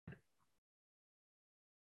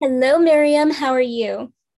Hello, Miriam. How are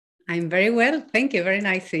you? I'm very well. Thank you. Very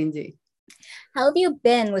nice, Cindy. How have you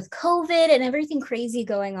been with COVID and everything crazy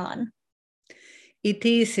going on? It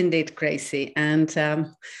is indeed crazy. And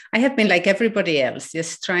I have been like everybody else,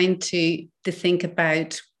 just trying to think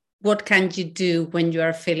about what can you do when you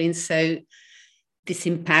are feeling so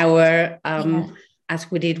disempowered, Yeah. as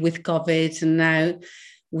we did with COVID and now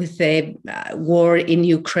with the war in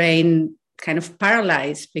Ukraine kind of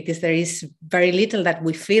paralyzed because there is very little that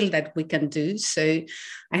we feel that we can do. So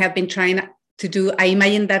I have been trying to do, I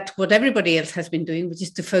imagine that what everybody else has been doing, which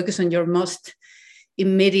is to focus on your most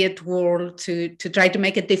immediate world to try to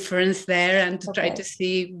make a difference there and to try to Okay.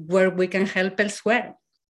 see where we can help elsewhere.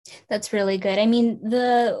 That's really good. I mean,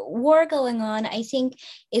 the war going on, I think,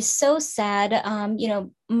 is so sad.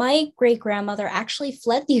 My great grandmother actually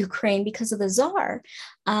fled the Ukraine because of the Tsar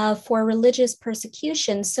for religious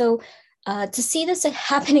persecution. So to see this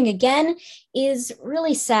happening again is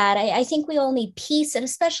really sad. I think we all need peace, and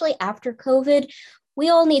especially after COVID, we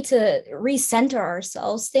all need to recenter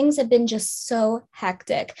ourselves. Things have been just so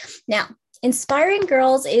hectic. Now, Inspiring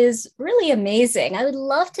Girls is really amazing. I would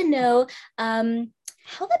love to know.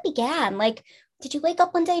 How that began. Like, did you wake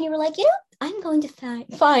up one day and you were like, I'm going to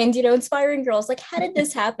find, inspiring girls? Like, how did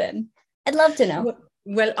this happen? I'd love to know.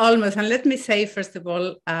 Well, almost. And let me say, first of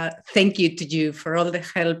all, thank you to you for all the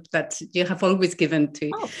help that you have always given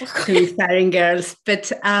Oh, to Inspiring Girls,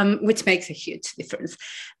 but which makes a huge difference.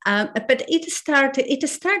 But it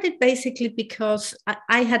started basically because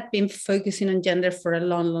I had been focusing on gender for a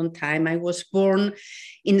long, long time. I was born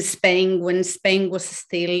in Spain when Spain was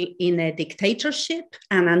still in a dictatorship,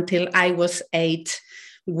 and until I was 8,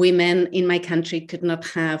 women in my country could not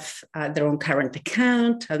have their own current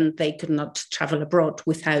account, and they could not travel abroad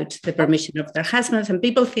without the oh, permission of their husbands. And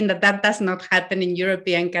people think that that does not happen in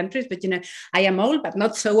European countries, but I am old, but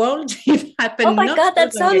not so old. It oh happened my not God, so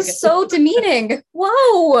that long sounds ago. so demeaning.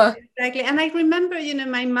 Whoa. Exactly. And I remember,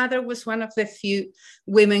 my mother was one of the few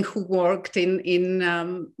women who worked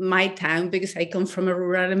in my town because I come from a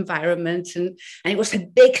rural environment. And it was a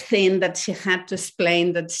big thing that she had to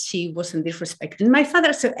explain that she wasn't disrespecting my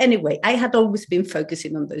father. So anyway, I had always been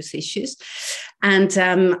focusing on those issues. And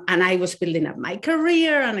I was building up my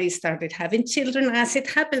career, and I started having children. As it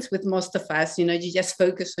happens with most of us, you just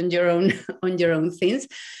focus on your own on your own things.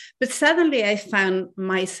 But suddenly I found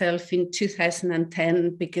myself in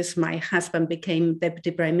 2010, because my husband became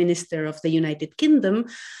Deputy Prime Minister of the United Kingdom.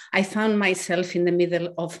 I found myself in the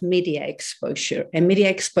middle of media exposure, a media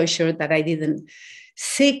exposure that I didn't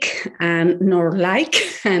seek and nor like.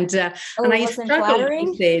 And Oh, it I wasn't struggled with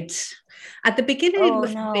flattering. it. At the beginning, it Oh,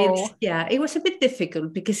 was a bit, no. yeah, it was a bit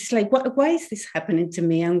difficult because it's like, why is this happening to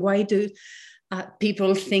me? And why do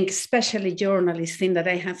people think, especially journalists, think that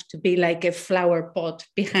I have to be like a flower pot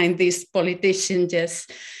behind this politician, just,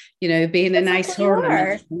 being a That's not who nice you ornament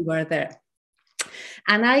are. somewhere there.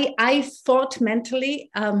 And I fought mentally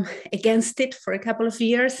against it for a couple of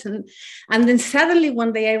years. And then suddenly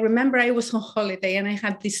one day I remember I was on holiday and I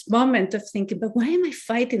had this moment of thinking, but why am I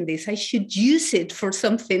fighting this? I should use it for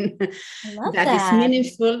something I love that is that.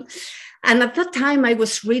 meaningful. And at that time, I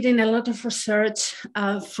was reading a lot of research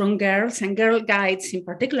from girls, and Girl Guides in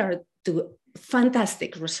particular do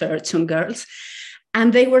fantastic research on girls.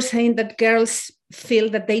 And they were saying that girls feel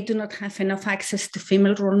that they do not have enough access to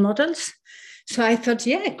female role models. So I thought,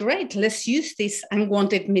 yeah, great, let's use this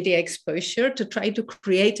unwanted media exposure to try to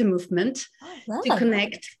create a movement Oh, I to love.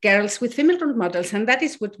 connect girls with female role models. And that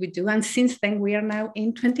is what we do. And since then, we are now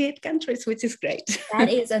in 28 countries, which is great. That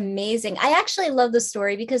is amazing. I actually love the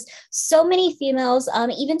story because so many females,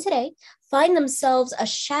 even today, find themselves a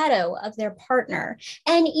shadow of their partner.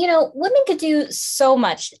 And, women could do so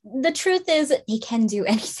much. The truth is, they can do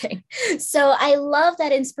anything. So I love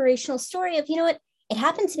that inspirational story of, what? It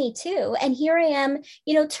happened to me too. And here I am,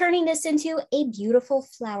 turning this into a beautiful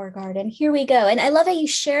flower garden. Here we go. And I love how you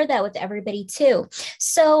share that with everybody too.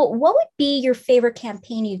 So, what would be your favorite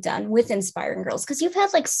campaign you've done with Inspiring Girls? Because you've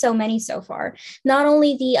had like so many so far. Not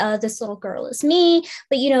only the This Little Girl Is Me,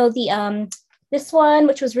 but the this one,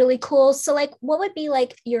 which was really cool. So, like, what would be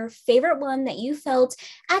like your favorite one that you felt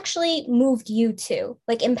actually moved you to,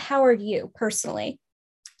 like, empowered you personally?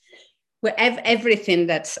 Well, everything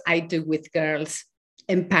that I do with girls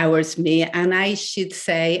empowers me. And I should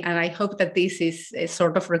say, and I hope that this is a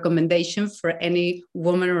sort of recommendation for any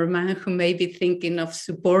woman or man who may be thinking of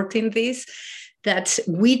supporting this, that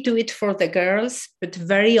we do it for the girls, but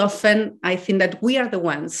very often I think that we are the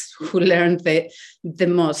ones who learn the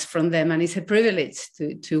most from them. And it's a privilege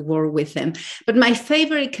to work with them. But my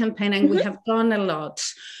favorite campaign, and we Mhm. have done a lot,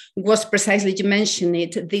 was precisely, you mentioned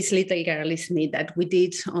it, This Little Girl Is Me, that we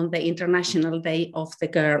did on the International Day of the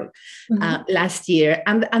Girl last year.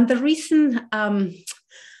 And the reason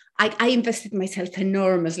I invested myself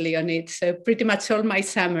enormously on it. So pretty much all my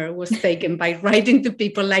summer was taken by writing to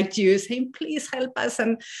people like you, saying, please help us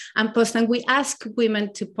and post. And we ask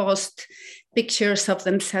women to post pictures of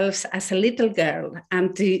themselves as a little girl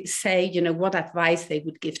and to say, you know, what advice they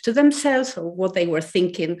would give to themselves or what they were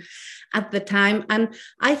thinking at the time. And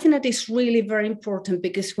I think that is really very important,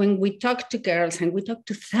 because when we talk to girls, and we talk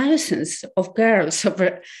to thousands of girls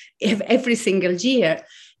over every single year,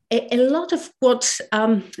 a lot of what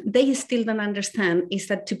they still don't understand is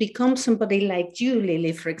that to become somebody like you,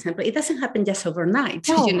 Lily, for example, it doesn't happen just overnight.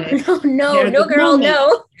 No, you know? no, girl, moments.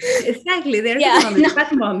 no. Exactly, there are good moments,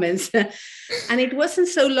 bad moments. And it wasn't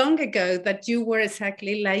so long ago that you were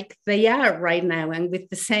exactly like they are right now, and with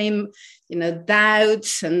the same, you know,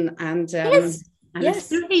 doubts and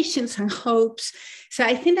aspirations and hopes. So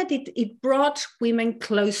I think that it brought women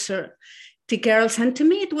closer to girls. And to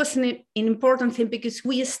me, it was an important thing, because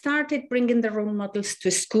we started bringing the role models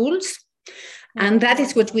to schools. And that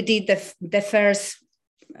is what we did the first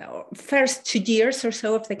 2 years or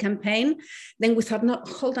so of the campaign. Then we thought, no,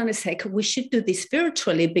 hold on a sec, we should do this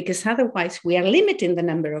virtually, because otherwise we are limiting the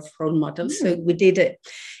number of role models. So we did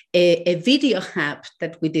a video hub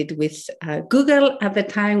that we did with Google at the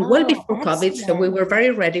time, well before COVID. So we were very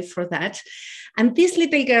ready for that. And This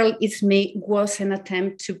Little Girl Is Me was an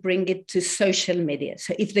attempt to bring it to social media.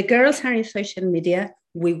 So if the girls are in social media,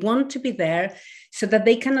 we want to be there so that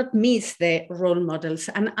they cannot miss the role models.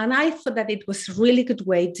 And I thought that it was a really good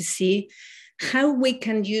way to see how we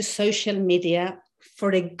can use social media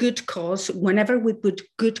for a good cause whenever we put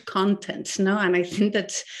good content, no? And I think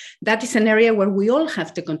that is an area where we all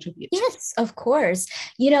have to contribute. Yes, of course.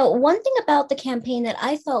 You know, one thing about the campaign that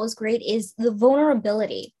I thought was great is the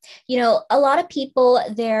vulnerability. You know, a lot of people,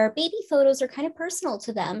 their baby photos are kind of personal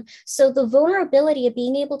to them. So the vulnerability of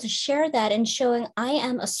being able to share that and showing I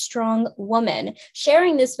am a strong woman,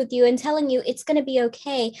 sharing this with you and telling you it's going to be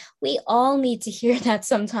okay. We all need to hear that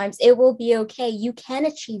sometimes. It will be okay. You can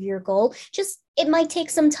achieve your goal. It might take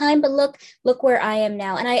some time, but look where I am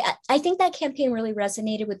now. And I think that campaign really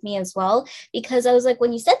resonated with me as well, because I was like,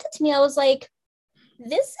 when you sent it to me, I was like,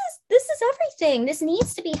 this is everything. This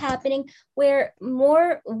needs to be happening, where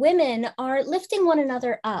more women are lifting one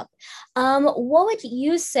another up. What would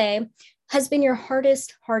you say has been your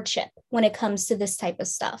hardest hardship when it comes to this type of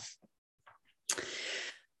stuff?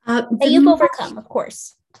 That you've overcome, of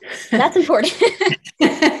course. That's important.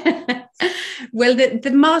 Well,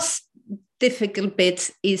 the most difficult bit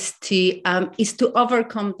is to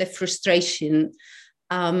overcome the frustration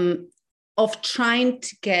of trying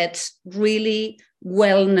to get really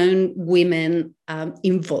well-known women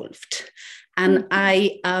involved. And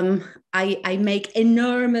I make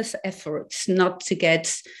enormous efforts not to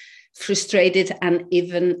get frustrated and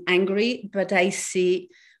even angry, but I see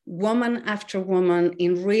woman after woman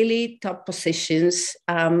in really top positions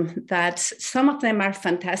that some of them are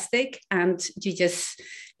fantastic, and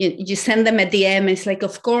you send them a DM, it's like,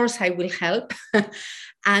 of course I will help.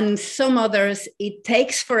 And some others, it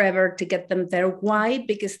takes forever to get them there. Why?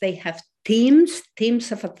 Because they have teams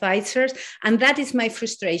of advisors. And that is my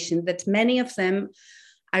frustration, that many of them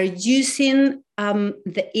are using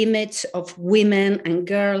the image of women and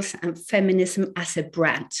girls and feminism as a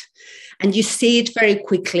brand. And you see it very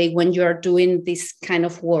quickly when you are doing this kind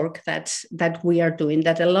of work that we are doing,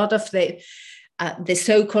 that a lot of the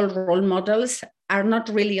so-called role models are not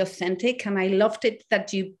really authentic. And I loved it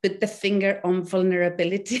that you put the finger on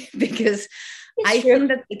vulnerability, because I think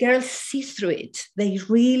that the girls see through it. They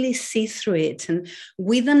really see through it. And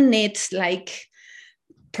we don't need like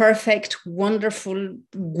perfect, wonderful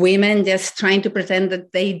women just trying to pretend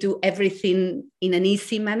that they do everything in an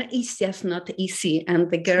easy manner. It's just not easy.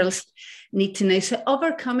 And the girls need to know. So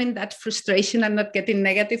overcoming that frustration and not getting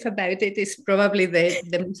negative about it is probably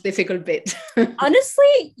the most difficult bit.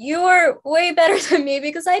 Honestly, you're way better than me,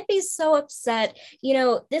 because I'd be so upset. You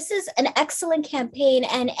know, this is an excellent campaign,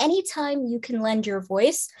 and anytime you can lend your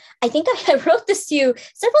voice, I think I wrote this to you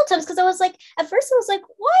several times, because I was like, at first I was like,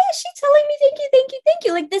 why is she telling me thank you, thank you, thank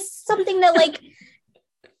you? Like, this is something that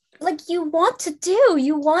like you want to do.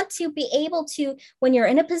 You want to be able to, when you're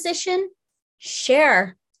in a position,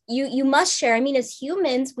 share. You must share. I mean, as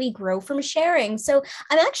humans, we grow from sharing. So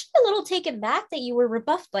I'm actually a little taken back that you were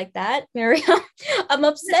rebuffed like that, Miriam. I'm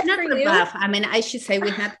upset for you. I mean, I should say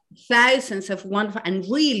we had thousands of wonderful and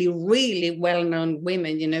really, really well-known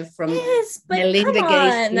women, you know, from Melinda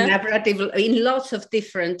Gates, narrative, in lots of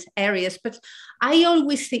different areas. But I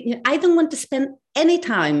always think, I don't want to spend any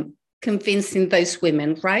time convincing those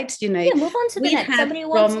women, right? Yeah, move on to the next. Somebody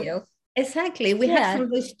wants you. Exactly. We have from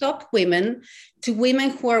those top women to women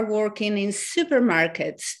who are working in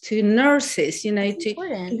supermarkets, to nurses, to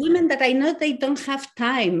women that I know they don't have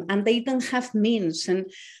time and they don't have means.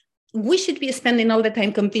 And we should be spending all the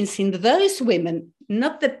time convincing those women,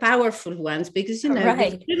 not the powerful ones, because,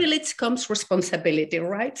 with privilege comes responsibility,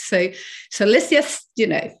 right? So let's just,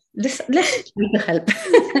 let's try to help.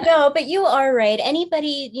 No, but you are right.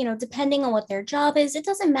 Anybody, depending on what their job is, it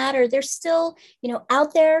doesn't matter. They're still,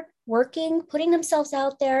 out there working, putting themselves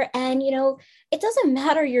out there. And, it doesn't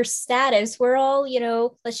matter your status. We're all,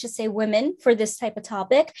 let's just say women for this type of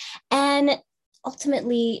topic. And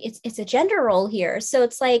ultimately, it's a gender role here. So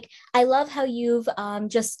it's like, I love how you've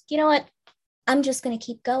just, you know what? I'm just going to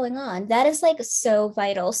keep going on. That is like so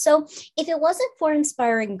vital. So if it wasn't for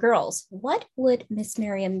inspiring girls, what would Miss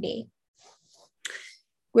Miriam be?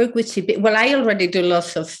 Where would she be? Well, I already do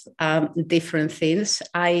lots of different things.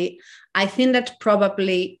 I think that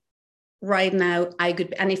probably right now I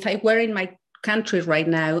could, and if I were in my country right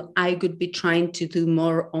now, I could be trying to do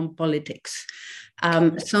more on politics.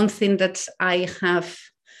 Something that I have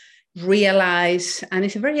realized, and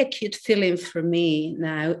it's a very acute feeling for me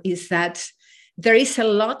now, is that there is a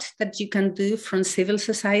lot that you can do from civil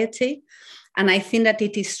society. And I think that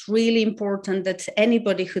it is really important that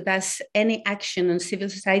anybody who does any action on civil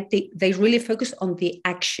society, they really focus on the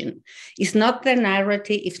action. It's not the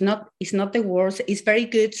narrative, it's not the words. It's very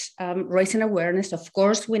good raising awareness. Of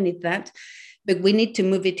course, we need that, but we need to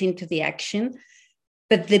move it into the action.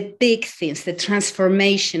 But the big things, the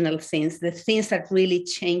transformational things, the things that really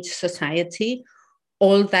change society,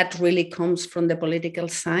 all that really comes from the political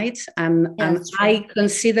side. And I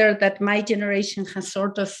consider that my generation has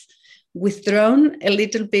sort of withdrawn a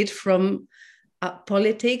little bit from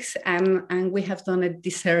politics, and we have done a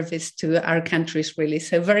disservice to our countries, really.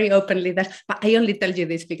 So very openly that, but I only tell you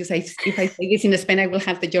this because if I say this in Spain, I will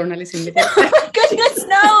have the journalists in the Oh, goodness,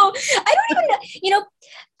 no. I don't even know,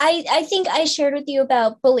 I think I shared with you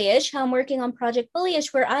about Bullyish, how I'm working on Project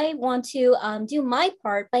Bullyish, where I want to do my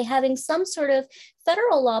part by having some sort of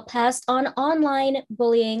federal law passed on online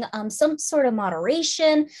bullying, some sort of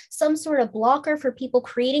moderation, some sort of blocker for people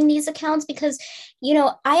creating these accounts. Because,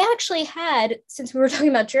 I actually had, since we were talking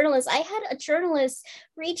about journalists, I had a journalist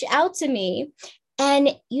reach out to me.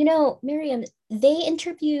 And, Miriam, they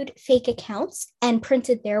interviewed fake accounts and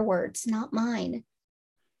printed their words, not mine.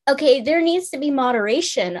 Okay, there needs to be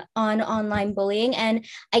moderation on online bullying. And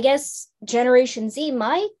I guess Generation Z,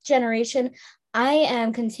 my generation, I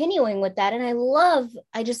am continuing with that. And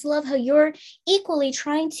I just love how you're equally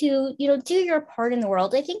trying to, do your part in the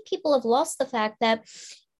world. I think people have lost the fact that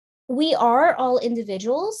we are all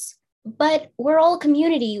individuals, but we're all a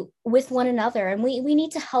community with one another, and we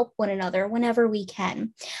need to help one another whenever we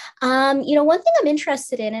can. One thing I'm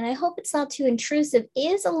interested in, and I hope it's not too intrusive,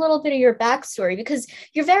 is a little bit of your backstory, because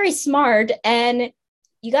you're very smart, and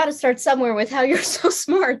you got to start somewhere with how you're so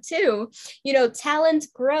smart too. Talent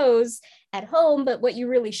grows at home, but what you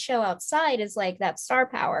really show outside is like that star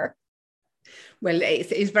power. Well,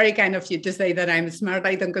 it's very kind of you to say that I'm smart.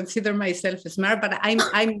 I don't consider myself smart, but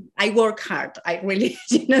I work hard. I really,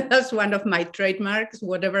 that's one of my trademarks.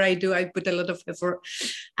 Whatever I do, I put a lot of effort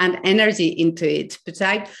and energy into it. But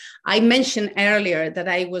I mentioned earlier that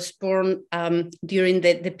I was born during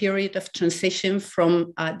the period of transition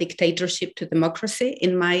from dictatorship to democracy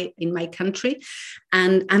in my country.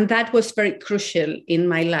 And that was very crucial in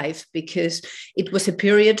my life, because it was a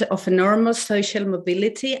period of enormous social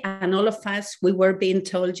mobility, and all of us, we were being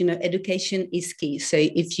told, education is key. So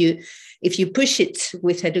if you push it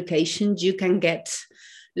with education, you can get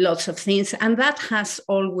lots of things. And that has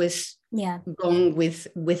always gone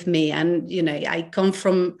with me. And, I come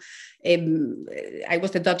from, I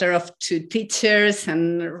was the daughter of two teachers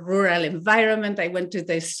and rural environment. I went to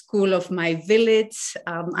the school of my village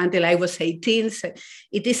until I was 18. So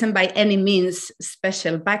it isn't by any means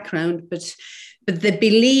special background, but the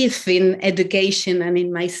belief in education and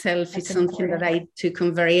in myself is something that I took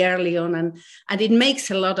on very early on. And it makes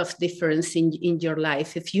a lot of difference in your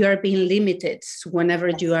life. If you are being limited whenever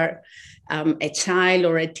you are a child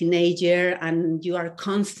or a teenager, and you are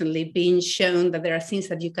constantly being shown that there are things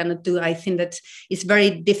that you cannot do, I think that it's very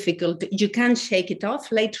difficult. You can shake it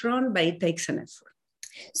off later on, but it takes an effort.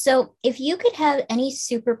 So if you could have any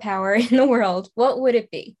superpower in the world, what would it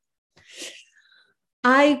be?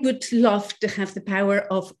 I would love to have the power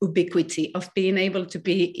of ubiquity, of being able to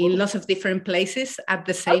be in lots of different places at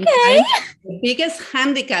the same Okay. time. The biggest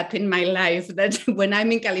handicap in my life that when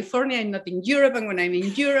I'm in California, I'm not in Europe, and when I'm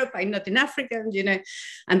in Europe, I'm not in Africa,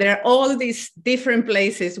 and there are all these different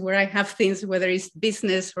places where I have things, whether it's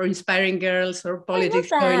business or inspiring girls or I love politics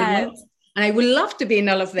going that. on. And I would love to be in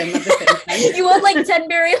all of them at the same time. You want like 10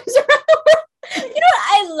 burials around the world? You know what?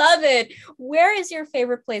 I love it. Where is your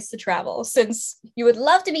favorite place to travel? Since you would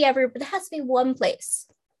love to be everywhere, but there has to be one place.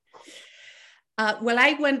 Well,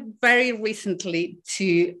 I went very recently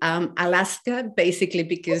to Alaska, basically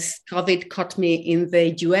because COVID caught me in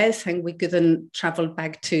the US and we couldn't travel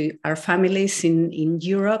back to our families in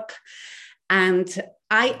Europe. And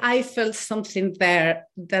I felt something there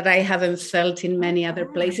that I haven't felt in many other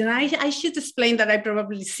places. And I should explain that I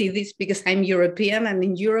probably see this because I'm European, and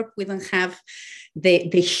in Europe, we don't have the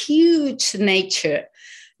huge nature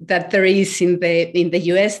that there is in the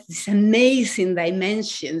US, these amazing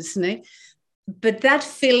dimensions. But that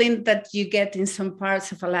feeling that you get in some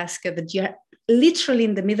parts of Alaska, that you're literally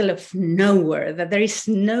in the middle of nowhere, that there is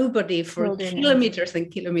nobody for kilometers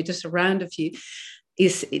and kilometers around of you,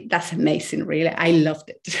 that's amazing. Really, I loved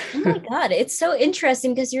it. Oh my God, it's so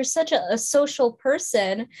interesting because you're such a social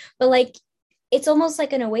person, but like it's almost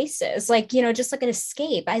like an oasis, like, just like an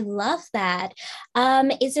escape. I love that.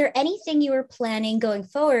 Is there anything you are planning going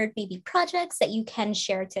forward, maybe projects that you can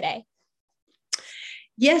share today?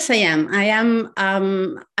 Yes, I am. I am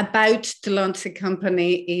about to launch a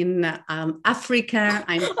company in Africa.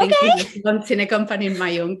 I'm thinking of launching a company in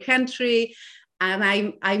my own country. And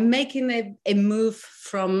I'm making a move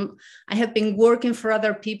from, I have been working for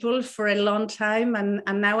other people for a long time. And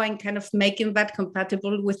now I'm kind of making that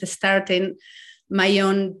compatible with starting my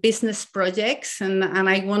own business projects. And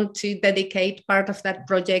I want to dedicate part of that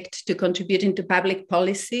project to contributing to public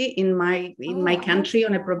policy in my country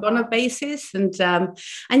on a pro bono basis. And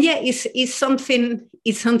yeah, it's something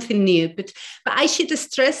new. But I should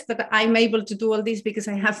stress that I'm able to do all this because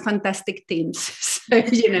I have fantastic teams. So,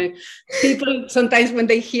 people sometimes when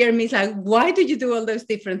they hear me, it's like, why do you do all those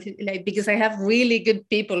different things? Like, because I have really good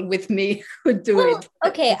people with me who do it.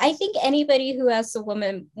 Okay, I think anybody who asks a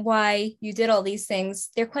woman why you did all these things,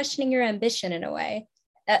 they're questioning your ambition in a way.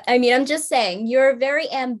 I mean, I'm just saying, you're very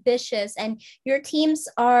ambitious and your teams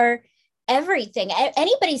are everything.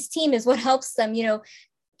 Anybody's team is what helps them,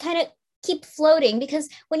 kind of keep floating, because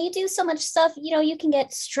when you do so much stuff, you can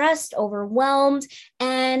get stressed, overwhelmed.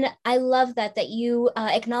 And I love that you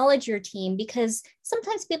acknowledge your team, because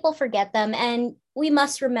sometimes people forget them and we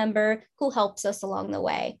must remember who helps us along the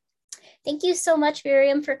way. Thank you so much,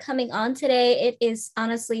 Miriam, for coming on today. It is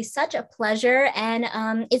honestly such a pleasure.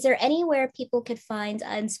 And is there anywhere people could find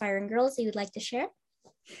Inspiring Girls that you would like to share?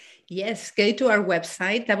 Yes, go to our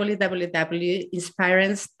website,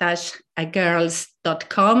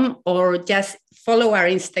 www.inspirance-girls.com, or just follow our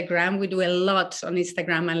Instagram. We do a lot on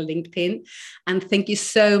Instagram and LinkedIn. And thank you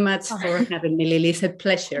so much for having me, Lily. It's a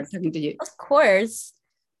pleasure talking to you. Of course.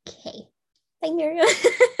 Okay. Bye, Miriam.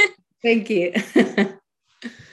 Thank you.